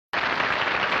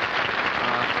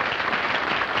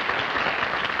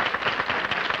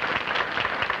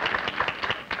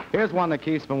Here's one that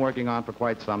Keefe's been working on for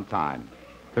quite some time.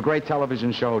 The great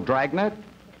television show Dragnet.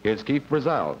 Here's Keefe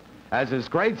Brasselle as his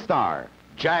great star,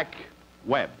 Jack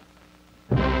Webb.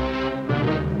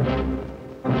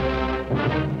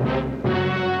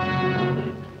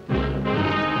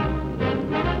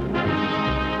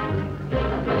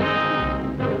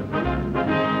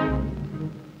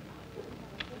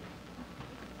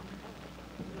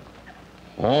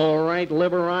 All right,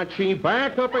 Liberace,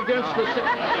 back up against the...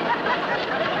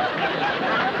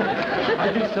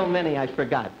 I do so many, I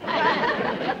forgot.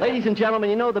 Ladies and gentlemen,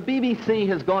 you know, the BBC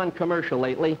has gone commercial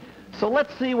lately, so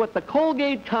let's see what the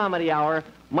Colgate Comedy Hour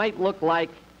might look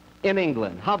like in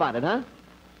England. How about it, huh?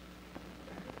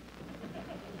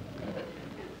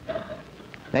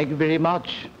 Thank you very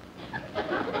much.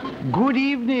 Good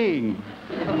evening.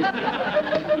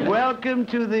 Welcome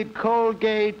to the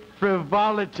Colgate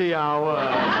Frivolity Hour.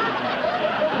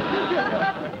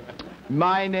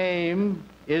 My name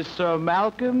is Sir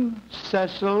Malcolm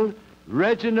Cecil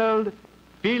Reginald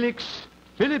Felix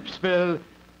Phillipsville,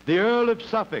 the Earl of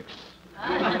Suffolk.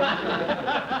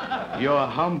 Your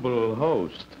humble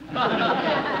host.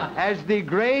 As the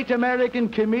great American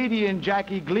comedian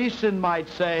Jackie Gleason might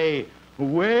say,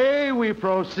 away we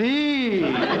proceed.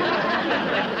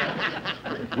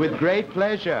 With great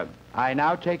pleasure, I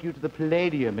now take you to the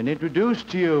Palladium and introduce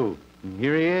to you, and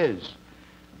here he is,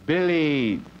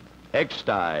 Billy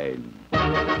Eckstein.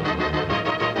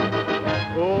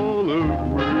 All of me,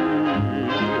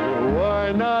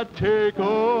 why not take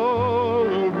all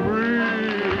of me?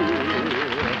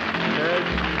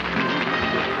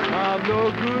 I'm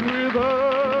no good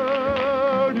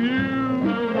without you.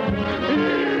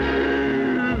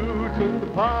 You took the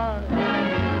part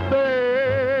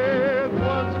that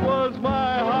once was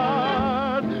my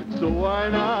heart, so why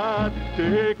not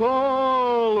take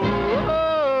all of me?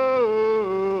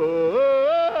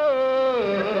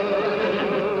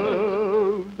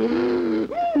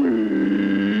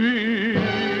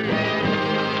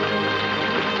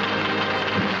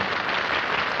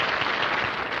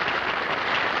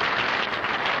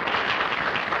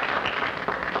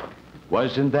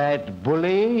 Wasn't that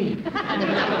bully?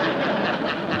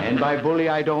 And by bully,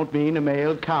 I don't mean a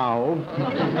male cow.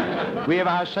 We have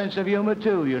our sense of humor,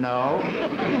 too, you know.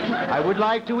 I would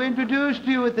like to introduce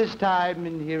to you at this time,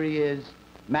 and here he is,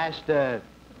 Master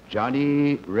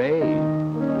Johnny Ray.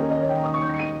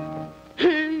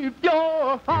 If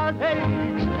your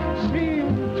heartaches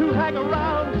seem to hang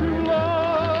around too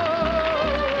long,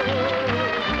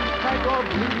 and your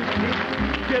blues keep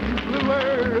getting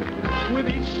bluer with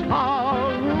each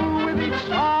song,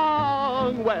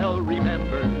 well,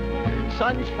 remember,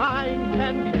 sunshine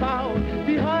can be found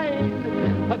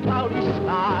behind a cloudy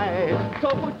sky. So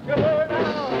put your head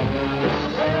down and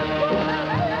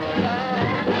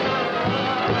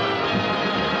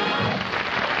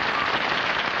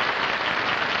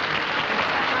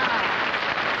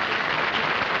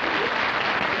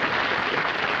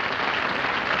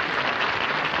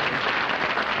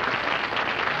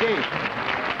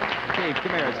Keith,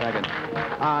 come here a second.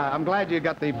 I'm glad you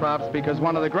got the props because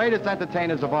one of the greatest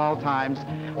entertainers of all times,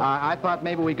 I thought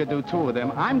maybe we could do two of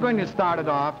them. I'm going to start it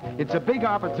off. It's a big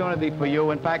opportunity for you.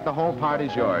 In fact, the whole part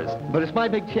is yours. But it's my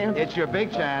big chance. It's your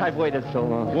big chance. I've waited so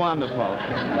long. Wonderful.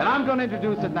 And I'm going to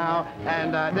introduce it now,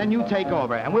 and then you take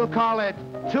over. And we'll call it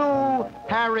Two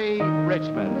Harry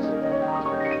Richmonds.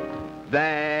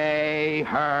 They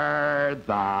heard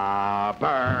the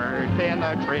birds in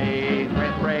the trees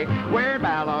with great weird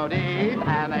melodies,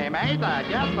 and they made the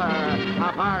yes,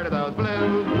 a part of those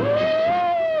blues.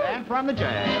 And from the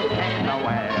jail came the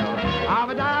wail of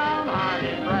a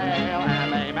downhearted frail,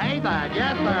 and they made the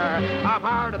yes, a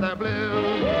part of the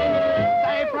blues.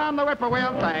 They from the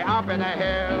whippoorwill, say up in the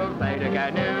hills, they took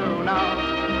a new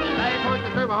note. They pushed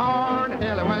it through a horn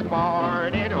until it was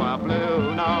born into a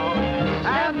blue note.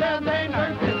 And then they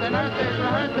nursed it, rehearsed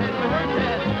it.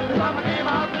 Someone came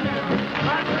out the news,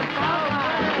 but it's all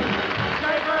right.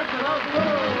 Straight verse to those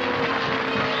blues.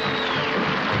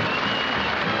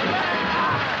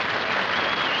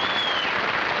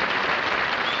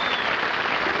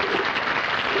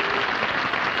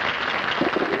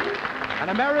 An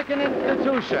American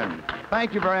institution.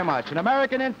 Thank you very much. An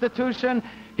American institution.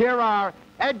 Here are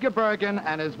Edgar Bergen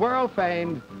and his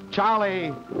world-famed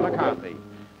Charlie McCarthy.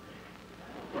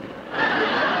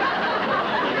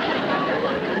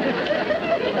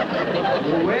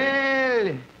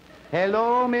 Well,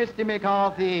 hello, Mr.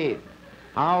 McCarthy.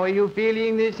 How are you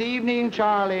feeling this evening,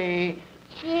 Charlie?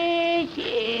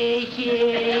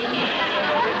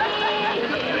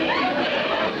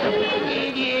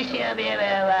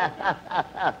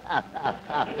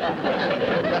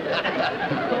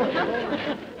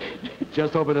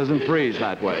 Just hope it doesn't freeze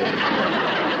that way.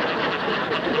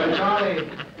 But, Charlie,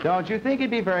 don't you think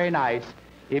it'd be very nice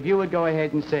if you would go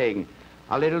ahead and sing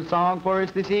a little song for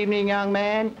us this evening, young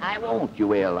man? I won't, you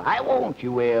will. I won't,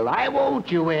 you will. I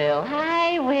won't, you will.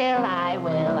 I will, I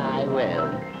will, I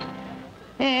will.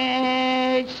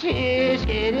 Basket,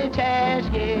 a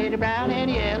tasket, a brown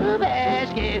and yellow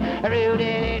basket, rooted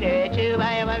in it, you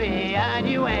by my way, on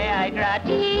your way I dropped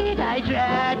it, I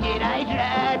dropped it, I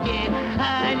dropped it,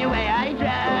 on your way I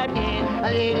dropped it,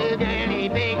 a little girlie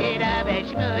picked it up and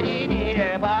she put it in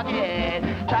her pocket,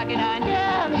 talking on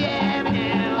down the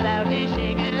avenue, without this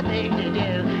single thing to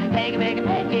do, take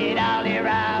it all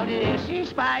around, and if she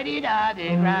spied it on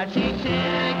the ground, she took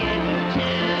it,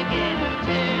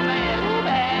 my yellow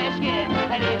basket,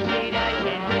 and if she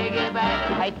doesn't take it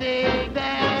back, I think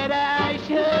that I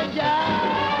should die.